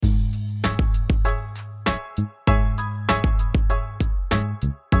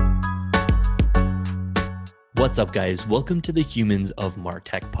What's up, guys? Welcome to the Humans of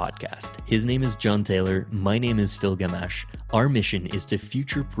Martech podcast. His name is John Taylor. My name is Phil Gamache. Our mission is to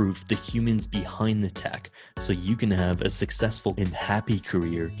future-proof the humans behind the tech so you can have a successful and happy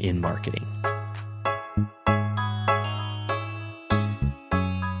career in marketing.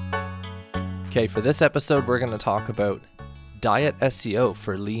 Okay, for this episode, we're going to talk about diet SEO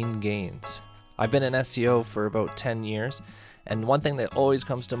for lean gains. I've been in SEO for about 10 years, and one thing that always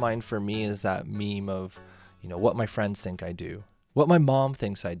comes to mind for me is that meme of, what my friends think I do, what my mom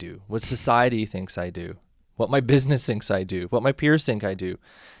thinks I do, what society thinks I do, what my business thinks I do, what my peers think I do,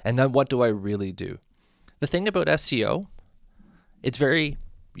 and then what do I really do? The thing about SEO, it's very,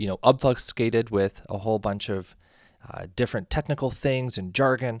 obfuscated with a whole bunch of different technical things and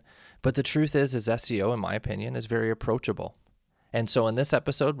jargon, but the truth is SEO, in my opinion, is very approachable. And so in this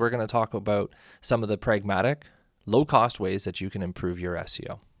episode, we're going to talk about some of the pragmatic, low-cost ways that you can improve your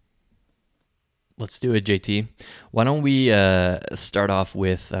SEO. Let's do it, JT. Why don't we start off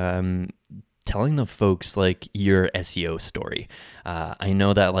with telling the folks your SEO story. I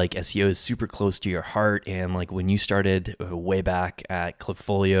know that SEO is super close to your heart, and when you started way back at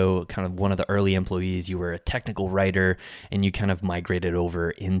Klipfolio, kind of one of the early employees, you were a technical writer and you kind of migrated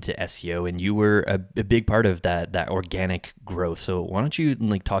over into SEO, and you were a big part of that organic growth. So why don't you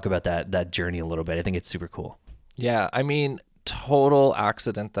talk about that journey a little bit? I think it's super cool. Yeah, total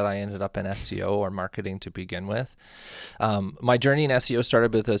accident that I ended up in SEO or marketing to begin with. My journey in SEO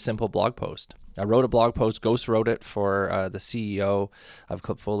started with a simple blog post. I wrote a blog post, ghost wrote it for the CEO of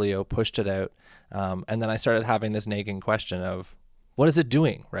Klipfolio, pushed it out, and then I started having this nagging question of, what is it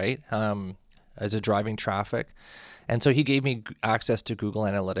doing, right? Is it driving traffic? And so he gave me access to Google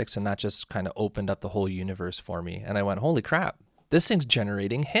Analytics, and that just kind of opened up the whole universe for me. And I went, holy crap, this thing's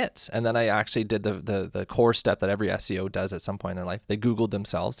generating hits. And then I actually did the core step that every SEO does at some point in life. They Googled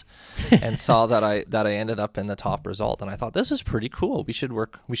themselves and saw that I ended up in the top result. And I thought, this is pretty cool. We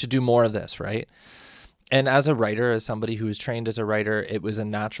should do more of this, right? And as a writer, as somebody who was trained as a writer, it was a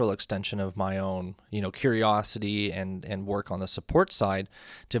natural extension of my own, curiosity and work on the support side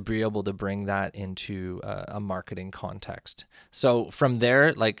to be able to bring that into a marketing context. So from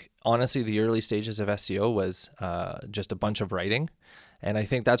there, honestly, the early stages of SEO was just a bunch of writing. And I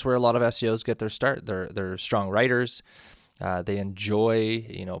think that's where a lot of SEOs get their start. They're strong writers. They enjoy,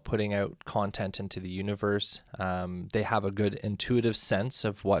 putting out content into the universe. They have a good intuitive sense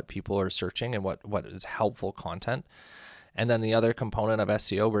of what people are searching and what is helpful content. And then the other component of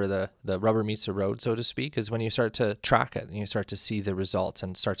SEO where the rubber meets the road, so to speak, is when you start to track it and you start to see the results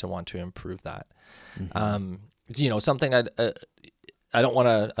and start to want to improve that. Mm-hmm. Something I don't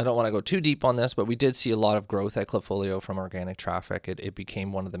want to go too deep on this, but we did see a lot of growth at Klipfolio from organic traffic. It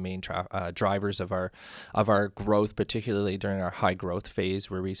became one of the main drivers of our growth, particularly during our high growth phase,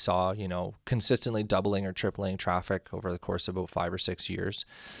 where we saw consistently doubling or tripling traffic over the course of about 5 or 6 years.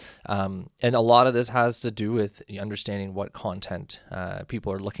 And a lot of this has to do with understanding what content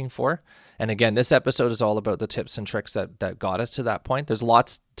people are looking for. And again, this episode is all about the tips and tricks that got us to that point. There's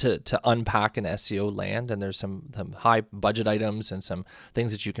lots to unpack in SEO land, and there's some high budget items and some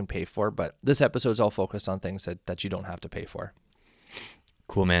things that you can pay for. But this episode is all focused on things that you don't have to pay for.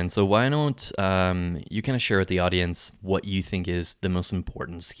 Cool, man. So why don't you kind of share with the audience what you think is the most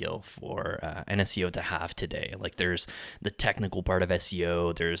important skill for an SEO to have today? There's the technical part of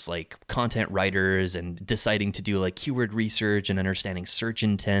SEO, there's content writers and deciding to do keyword research and understanding search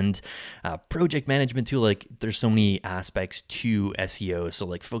intent, project management too. There's so many aspects to SEO.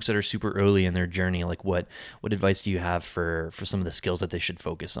 So folks that are super early in their journey, what advice do you have for some of the skills that they should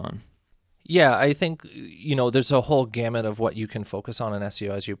focus on? Yeah, I think, there's a whole gamut of what you can focus on in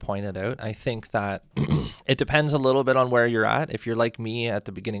SEO, as you pointed out. I think that it depends a little bit on where you're at. If you're like me at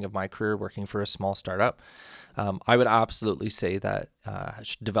the beginning of my career working for a small startup, I would absolutely say that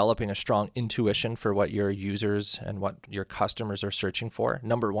developing a strong intuition for what your users and what your customers are searching for,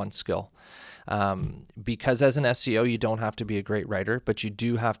 number one skill. Because as an SEO, you don't have to be a great writer, but you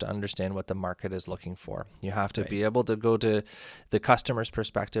do have to understand what the market is looking for. You have to be able to go to the customer's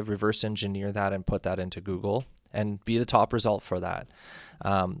perspective, reverse engineer that, and put that into Google and be the top result for that.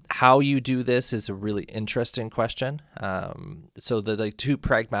 How you do this is a really interesting question. So the two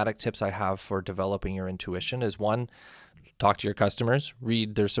pragmatic tips I have for developing your intuition is, one, talk to your customers,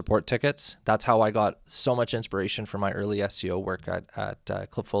 read their support tickets. That's how I got so much inspiration for my early SEO work at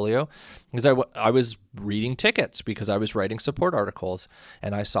Klipfolio, because I was reading tickets because I was writing support articles,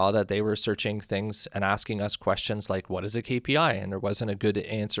 and I saw that they were searching things and asking us questions like, what is a KPI? And there wasn't a good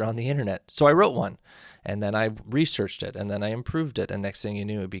answer on the internet. So I wrote one. And then I researched it, and then I improved it. And next thing you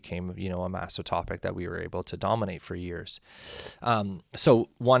knew, it became, a massive topic that we were able to dominate for years. So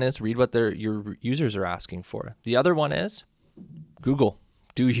one is read what your users are asking for. The other one is Google.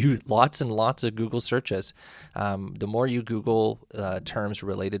 Do you lots and lots of Google searches. The more you Google terms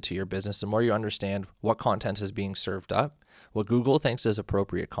related to your business, the more you understand what content is being served up, what Google thinks is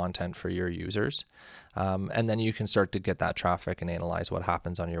appropriate content for your users. And then you can start to get that traffic and analyze what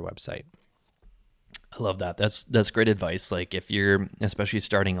happens on your website. I love that. That's great advice. Like if you're especially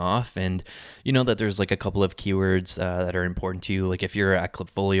starting off and you know that there's like a couple of keywords that are important to you, like if you're at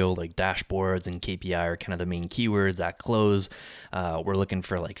Klipfolio, like dashboards and KPI are kind of the main keywords. At Close, we're looking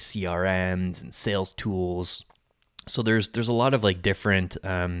for like CRMs and sales tools. So there's a lot of like different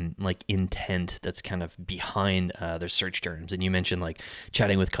like intent that's kind of behind their search terms. And you mentioned like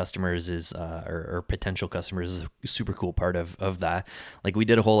chatting with customers is or potential customers is a super cool part of that. Like we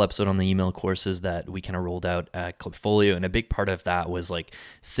did a whole episode on the email courses that we kind of rolled out at Klipfolio, and a big part of that was like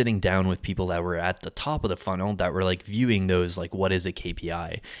sitting down with people that were at the top of the funnel that were like viewing those like what is a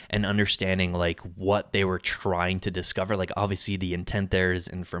KPI and understanding like what they were trying to discover. Like obviously the intent there is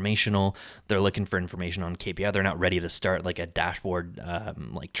informational. They're looking for information on KPI. They're not ready to start like a dashboard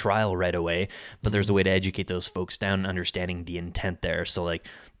like trial right away, but there's a way to educate those folks down understanding the intent there. So like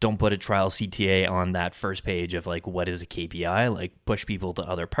don't put a trial CTA on that first page of like what is a KPI, like push people to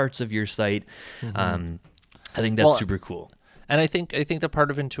other parts of your site. I think that's super cool. And I think the part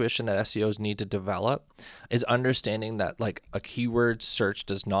of intuition that SEOs need to develop is understanding that like a keyword search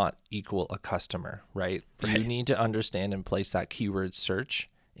does not equal a customer, right? You need to understand and place that keyword search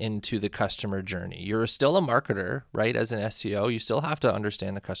into the customer journey. You're still a marketer, right? As an SEO, you still have to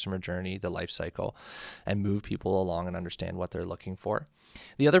understand the customer journey, the life cycle, and move people along and understand what they're looking for.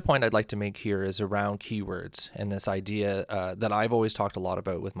 The other point I'd like to make here is around keywords and this idea that I've always talked a lot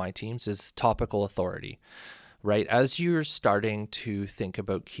about with my teams is topical authority, right? As you're starting to think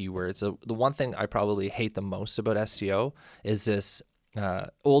about keywords, the one thing I probably hate the most about SEO is this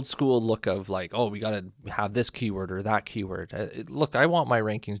old school look of like, oh, we got to have this keyword or that keyword. Look, I want my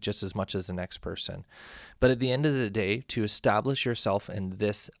rankings just as much as the next person. But at the end of the day, to establish yourself in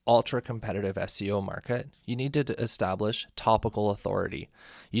this ultra competitive SEO market, you need to establish topical authority.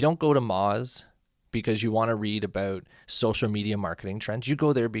 You don't go to Moz because you want to read about social media marketing trends. You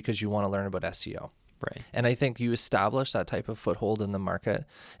go there because you want to learn about SEO. Right. And I think you establish that type of foothold in the market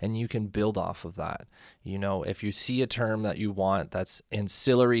and you can build off of that. If you see a term that you want that's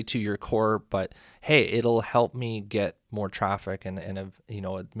ancillary to your core, but hey, it'll help me get more traffic and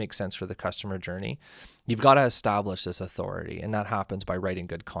it makes sense for the customer journey. You've got to establish this authority, and that happens by writing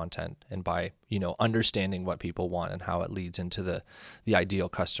good content and by, understanding what people want and how it leads into the ideal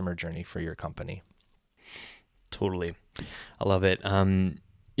customer journey for your company. Totally. I love it.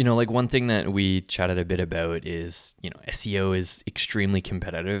 Like one thing that we chatted a bit about is, SEO is extremely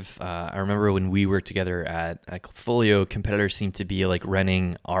competitive. I remember when we worked together at Klipfolio, competitors seemed to be like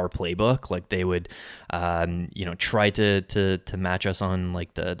running our playbook. Like they would, try to match us on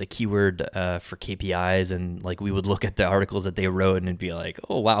like the keyword for KPIs, and like we would look at the articles that they wrote and it'd be like,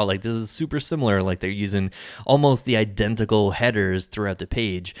 oh wow, like this is super similar. Like they're using almost the identical headers throughout the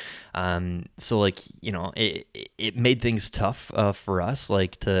page. So like, it made things tough for us,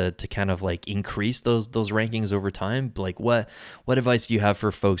 like to kind of like increase those rankings over time. Like what advice do you have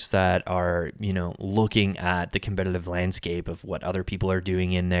for folks that are, looking at the competitive landscape of what other people are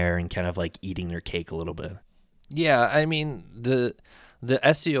doing in there and kind of like eating their cake a little bit? Yeah, I mean, the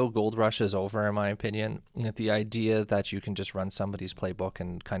SEO gold rush is over, in my opinion. The idea that you can just run somebody's playbook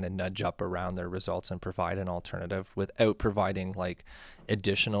and kind of nudge up around their results and provide an alternative without providing like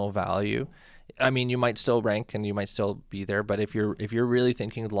additional value. I mean, you might still rank and you might still be there, but if you're really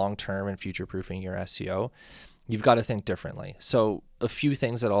thinking long term and future proofing your SEO, you've got to think differently. So a few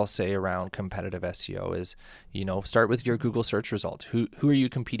things that I'll say around competitive SEO is, start with your Google search result. Who are you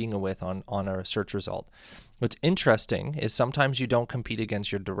competing with on a search result? What's interesting is sometimes you don't compete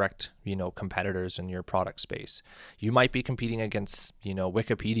against your direct, competitors in your product space. You might be competing against,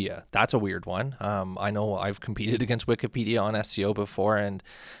 Wikipedia. That's a weird one. I know I've competed against Wikipedia on SEO before, and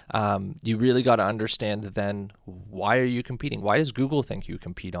you really got to understand then, why are you competing? Why does Google think you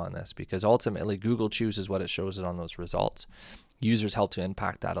compete on this? Because ultimately Google chooses what it shows it on those results. Users help to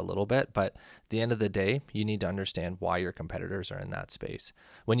impact that a little bit, but at the end of the day, you need to understand why your competitors are in that space.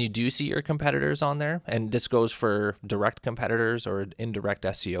 When you do see your competitors on there, and this goes for direct competitors or indirect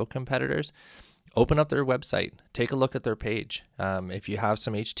SEO competitors, open up their website, take a look at their page. If you have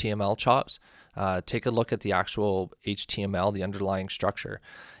some HTML chops, take a look at the actual HTML, the underlying structure.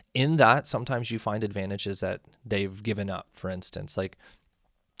 In that, sometimes you find advantages that they've given up. For instance, like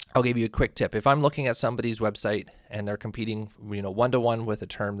I'll give you a quick tip. If I'm looking at somebody's website and they're competing, one-to-one with a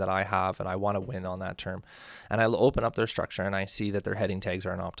term that I have and I want to win on that term, and I open up their structure and I see that their heading tags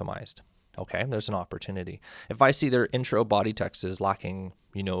aren't optimized, okay, there's an opportunity. If I see their intro body text is lacking,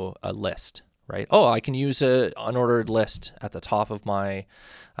 a list, right? Oh, I can use an unordered list at the top of my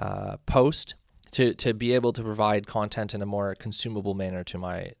post to be able to provide content in a more consumable manner to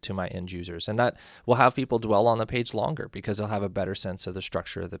my end users. And that will have people dwell on the page longer because they'll have a better sense of the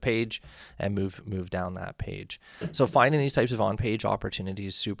structure of the page and move down that page. So finding these types of on-page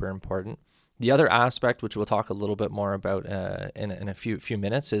opportunities is super important. The other aspect, which we'll talk a little bit more about in a few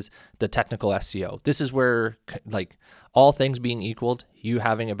minutes, is the technical SEO. This is where, like, all things being equaled, you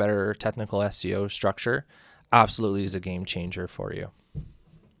having a better technical SEO structure absolutely is a game changer for you.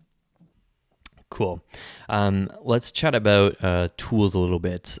 Cool. Let's chat about tools a little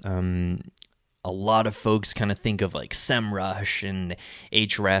bit. A lot of folks kind of think of like SEMrush and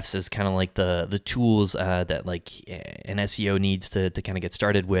Ahrefs as kind of like the tools that like an SEO needs to kind of get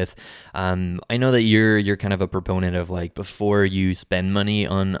started with. I know that you're kind of a proponent of like, before you spend money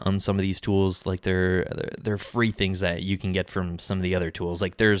on some of these tools, like they're free things that you can get from some of the other tools.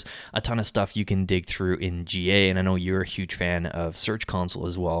 Like there's a ton of stuff you can dig through in GA, and I know you're a huge fan of Search Console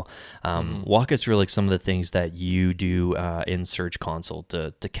as well. Walk us through like some of the things that you do in Search Console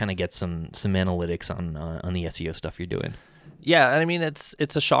to kind of get some analytics on the SEO stuff you're doing. Yeah, and I mean, it's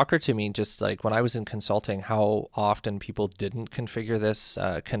a shocker to me, just like when I was in consulting, how often people didn't configure this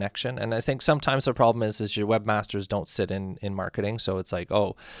connection. And I think sometimes the problem is your webmasters don't sit in marketing. So it's like,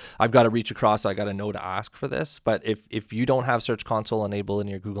 oh, I've got to reach across, I got to know to ask for this. But if you don't have Search Console enabled in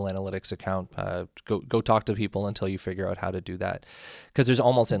your Google Analytics account, go talk to people until you figure out how to do that, because there's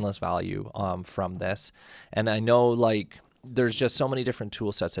almost endless value from this. And I know, like, there's just so many different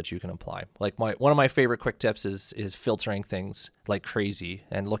tool sets that you can apply. Like one of my favorite quick tips is filtering things like crazy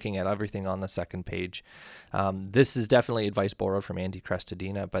and looking at everything on the second page. This is definitely advice borrowed from Andy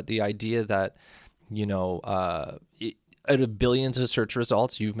Crestodina, but the idea that, out of billions of search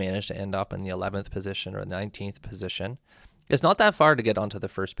results, you've managed to end up in the 11th position or 19th position. It's not that far to get onto the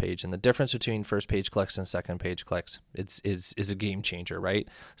first page, and the difference between first page clicks and second page clicks is a game changer, right?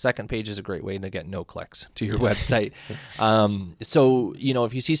 Second page is a great way to get no clicks to your website. So,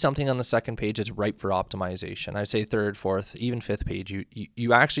 if you see something on the second page, it's ripe for optimization. I say third, fourth, even fifth page,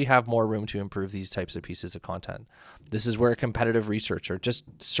 you actually have more room to improve these types of pieces of content. This is where competitive research or just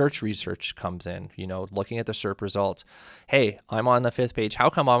search research comes in, looking at the SERP results. Hey, I'm on the fifth page. How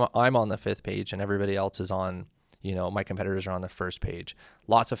come I'm on the fifth page and everybody else is on, my competitors are on the first page?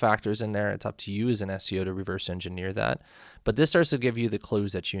 Lots of factors in there. It's up to you as an SEO to reverse engineer that. But this starts to give you the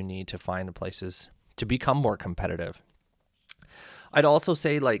clues that you need to find the places to become more competitive. I'd also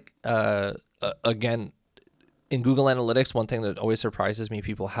say, like, again, in Google Analytics, one thing that always surprises me,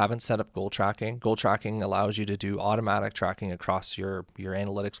 people haven't set up goal tracking. Goal tracking allows you to do automatic tracking across your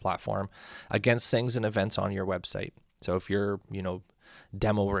analytics platform against things and events on your website. So if you're,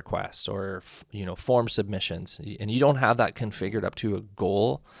 demo requests or form submissions, and you don't have that configured up to a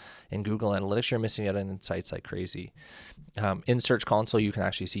goal in Google Analytics, you're missing out on insights like crazy. In Search Console, you can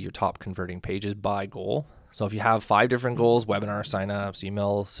actually see your top converting pages by goal. So if you have 5 different goals, webinar signups,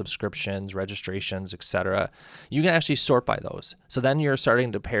 email subscriptions, registrations, etc., you can actually sort by those. So then you're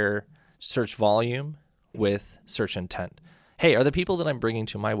starting to pair search volume with search intent. Hey, are the people that I'm bringing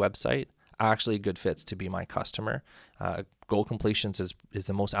to my website actually good fits to be my customer? Goal completions is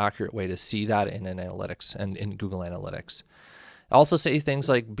the most accurate way to see that in analytics and in Google Analytics. I also say things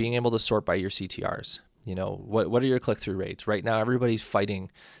like being able to sort by your CTRs. What are your click-through rates? Right now, everybody's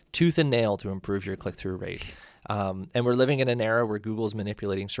fighting tooth and nail to improve your click-through rate. And we're living in an era where Google's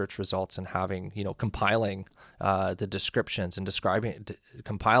manipulating search results and having, compiling the descriptions and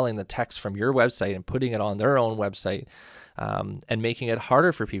compiling the text from your website and putting it on their own website, and making it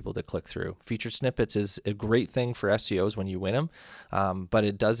harder for people to click through. Featured snippets is a great thing for SEOs when you win them, but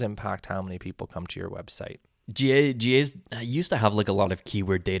it does impact how many people come to your website. GA's used to have like a lot of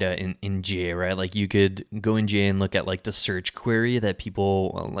keyword data in GA, right? Like you could go in GA and look at like the search query that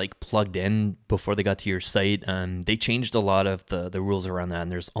people like plugged in before they got to your site. They changed a lot of the rules around that,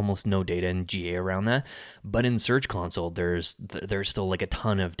 and there's almost no data in GA around that. But in Search Console, there's still like a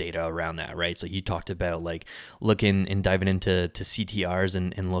ton of data around that, right? So you talked about like looking and diving into CTRs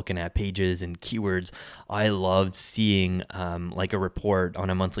and looking at pages and keywords. I loved seeing like a report on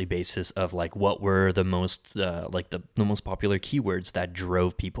a monthly basis of like what were the most like the most popular keywords that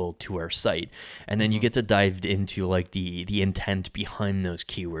drove people to our site. And then you get to dive into like the intent behind those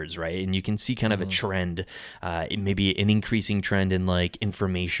keywords, right? And you can see kind of a trend, maybe an increasing trend in like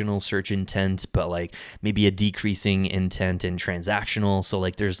informational search intent, but like maybe a decreasing intent in transactional. So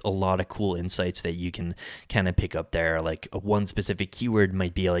like there's a lot of cool insights that you can kind of pick up there. Like one specific keyword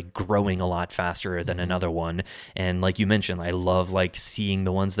might be like growing a lot faster than another one. And like you mentioned, I love like seeing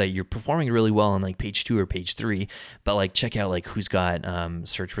the ones that you're performing really well on like page 2 or page 3, but like check out like who's got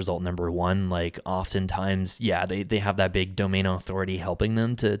search result number 1. Like oftentimes, yeah, they have that big domain authority helping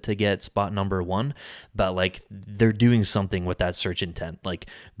them to get spot number 1, but like they're doing something with that search intent. Like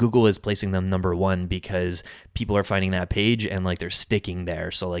Google is placing them number 1 because people are finding that page and like they're sticking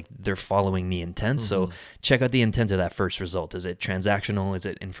there. So like they're following the intent. So check out the intent of that first result. Is it transactional? Is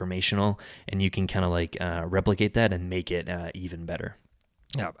it informational? And you can kind of like replicate that and make it even better.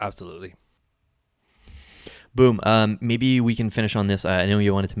 Yeah, absolutely. Boom. Maybe we can finish on this. I know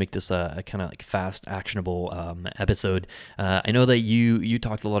you wanted to make this a kind of like fast, actionable episode. I know that you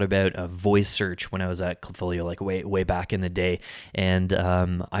talked a lot about voice search when I was at Klipfolio, like way back in the day. And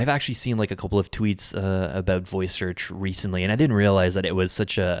I've actually seen like a couple of tweets about voice search recently, and I didn't realize that it was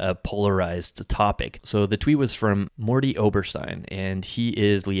such a polarized topic. So the tweet was from Morty Oberstein, and he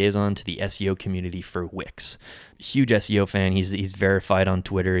is liaison to the SEO community for Wix. Huge SEO fan. He's verified on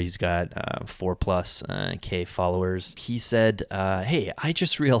Twitter. He's got 4+ K followers. He said, hey, I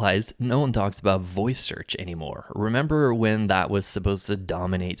just realized no one talks about voice search anymore. Remember when that was supposed to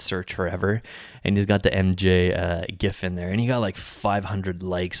dominate search forever? And he's got the MJ GIF in there, and he got like 500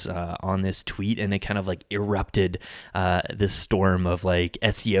 likes on this tweet, and it kind of like erupted this storm of like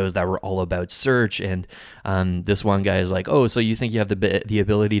SEOs that were all about search. And this one guy is like, oh, so you think you have the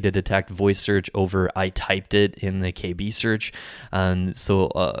ability to detect voice search over I typed it in the KB search?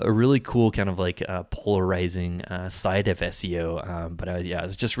 So a really cool kind of like polarizing side of SEO. But I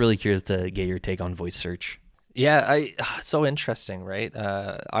was just really curious to get your take on voice search. Yeah, it's so interesting, right?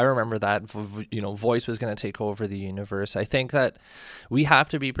 I remember that, voice was going to take over the universe. I think that we have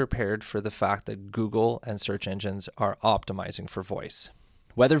to be prepared for the fact that Google and search engines are optimizing for voice.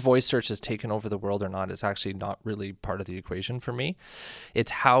 Whether voice search has taken over the world or not is actually not really part of the equation for me.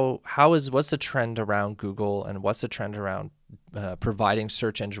 It's what's the trend around Google, and what's the trend around providing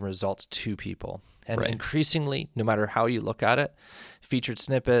search engine results to people. And right. Increasingly, no matter how you look at it, featured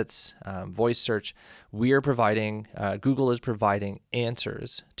snippets, voice search, Google is providing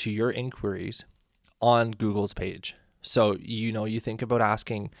answers to your inquiries on Google's page. So, you think about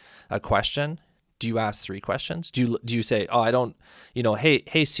asking a question. Do you ask 3 questions? Do you say, oh, I don't,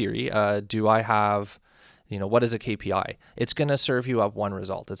 hey Siri, do I have, what is a KPI? It's going to serve you up one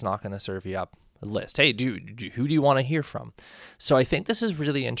result. It's not going to serve you up a list. Hey, who do you want to hear from? So I think this is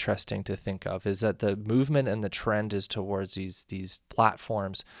really interesting to think of, is that the movement and the trend is towards these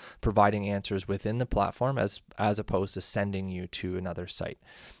platforms providing answers within the platform as opposed to sending you to another site.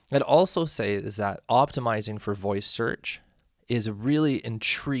 I'd also say is that optimizing for voice search is a really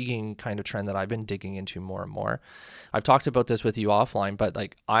intriguing kind of trend that I've been digging into more and more. I've talked about this with you offline, but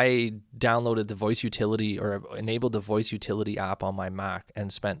like I downloaded the voice utility or enabled the voice utility app on my Mac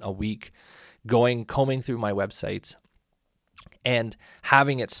and spent a week combing through my websites and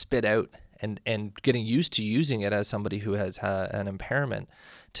having it spit out and getting used to using it as somebody who has an impairment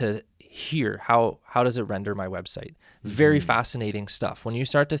to hear how does it render my website. Very fascinating stuff. When you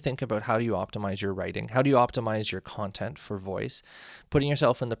start to think about how do you optimize your writing, how do you optimize your content for voice, putting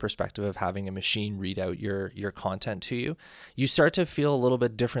yourself in the perspective of having a machine read out your content to you, you start to feel a little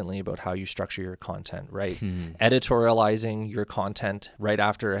bit differently about how you structure your content, right? Editorializing your content right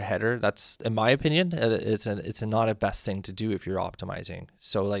after a header, that's, in my opinion, it's not a best thing to do if you're optimizing.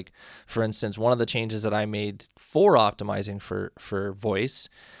 So like, for instance, one of the changes that I made for optimizing for voice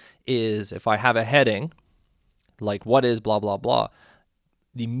is if I have a heading, like what is blah, blah, blah,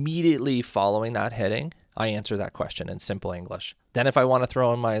 immediately following that heading, I answer that question in simple English. Then if I want to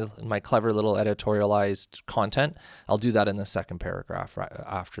throw in my clever little editorialized content, I'll do that in the second paragraph right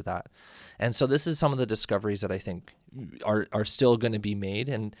after that. And so this is some of the discoveries that I think are still going to be made.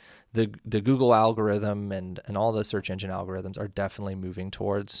 And the Google algorithm and all the search engine algorithms are definitely moving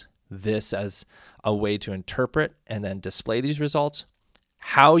towards this as a way to interpret and then display these results.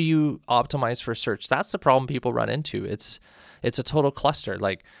 How you optimize for search, that's the problem people run into. It's a total cluster.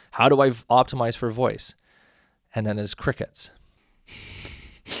 Like, how do I optimize for voice? And then there's crickets.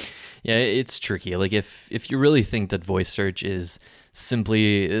 Yeah, it's tricky. Like if you really think that voice search is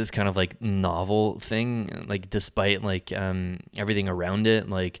simply this kind of like novel thing, like despite like everything around it,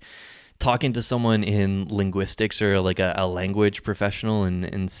 like talking to someone in linguistics or like a language professional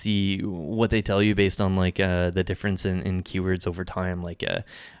and see what they tell you based on like the difference in keywords over time. Like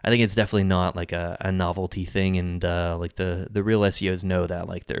I think it's definitely not like a novelty thing, and like the real SEOs know that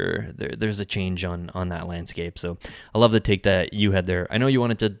like there's a change on that landscape. So I love the take that you had there. I know you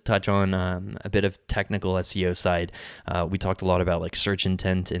wanted to touch on a bit of technical SEO side. We talked a lot about like search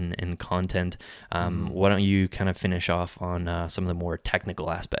intent and content. Why don't you kind of finish off on some of the more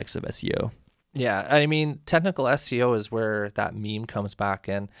technical aspects of SEO? Yeah, I mean, technical SEO is where that meme comes back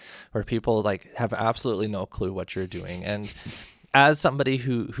in, where people like have absolutely no clue what you're doing. And as somebody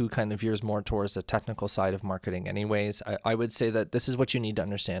who kind of veers more towards the technical side of marketing anyways, I would say that this is what you need to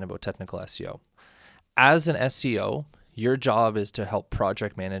understand about technical SEO. As an SEO, your job is to help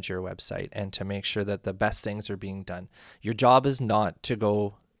project manage your website and to make sure that the best things are being done. Your job is not to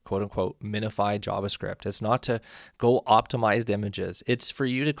go quote unquote minify JavaScript. It's not to go optimized images. It's for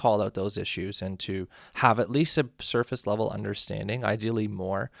you to call out those issues and to have at least a surface level understanding, ideally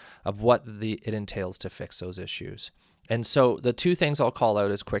more, of what it entails to fix those issues. And so the two things I'll call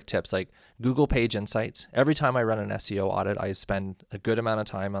out as quick tips, like Google Page Insights. Every time I run an SEO audit, I spend a good amount of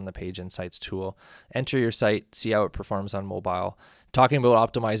time on the Page Insights tool. Enter your site, see how it performs on mobile. Talking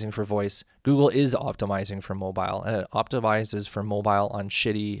about optimizing for voice, Google is optimizing for mobile, and it optimizes for mobile on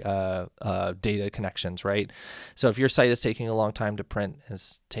shitty data connections, right? So if your site is taking a long time to print,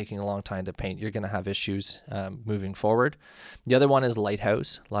 is taking a long time to paint, you're going to have issues moving forward. The other one is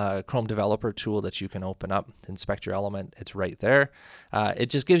Lighthouse, Chrome developer tool that you can open up, inspect your element. It's right there. It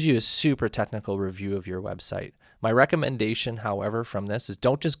just gives you a super technical review of your website. My recommendation, however, from this is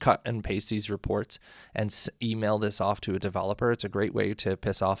don't just cut and paste these reports and email this off to a developer. It's a great way to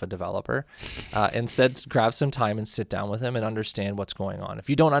piss off a developer. Instead, grab some time and sit down with them and understand what's going on. If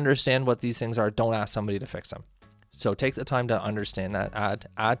you don't understand what these things are, don't ask somebody to fix them. So take the time to understand that.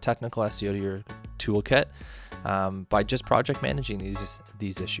 Add technical SEO to your toolkit by just project managing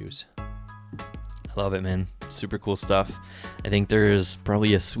these issues. I love it, man. Super cool stuff. I think there's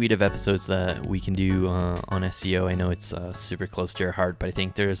probably a suite of episodes that we can do on SEO. I know it's super close to your heart, but I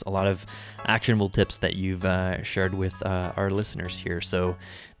think there's a lot of actionable tips that you've shared with our listeners here. So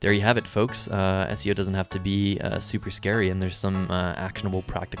there you have it, folks. SEO doesn't have to be super scary, and there's some actionable,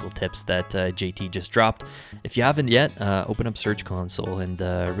 practical tips that JT just dropped. If you haven't yet, open up Search Console and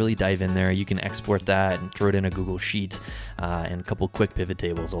really dive in there. You can export that and throw it in a Google Sheet, and a couple quick pivot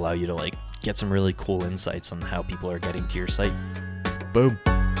tables allow you to like get some really cool insights on how people are getting to your site. Boom.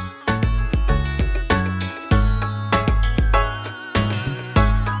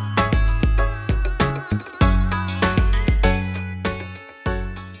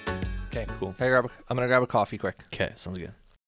 Okay, cool. I'm gonna grab a coffee quick. Okay, sounds good.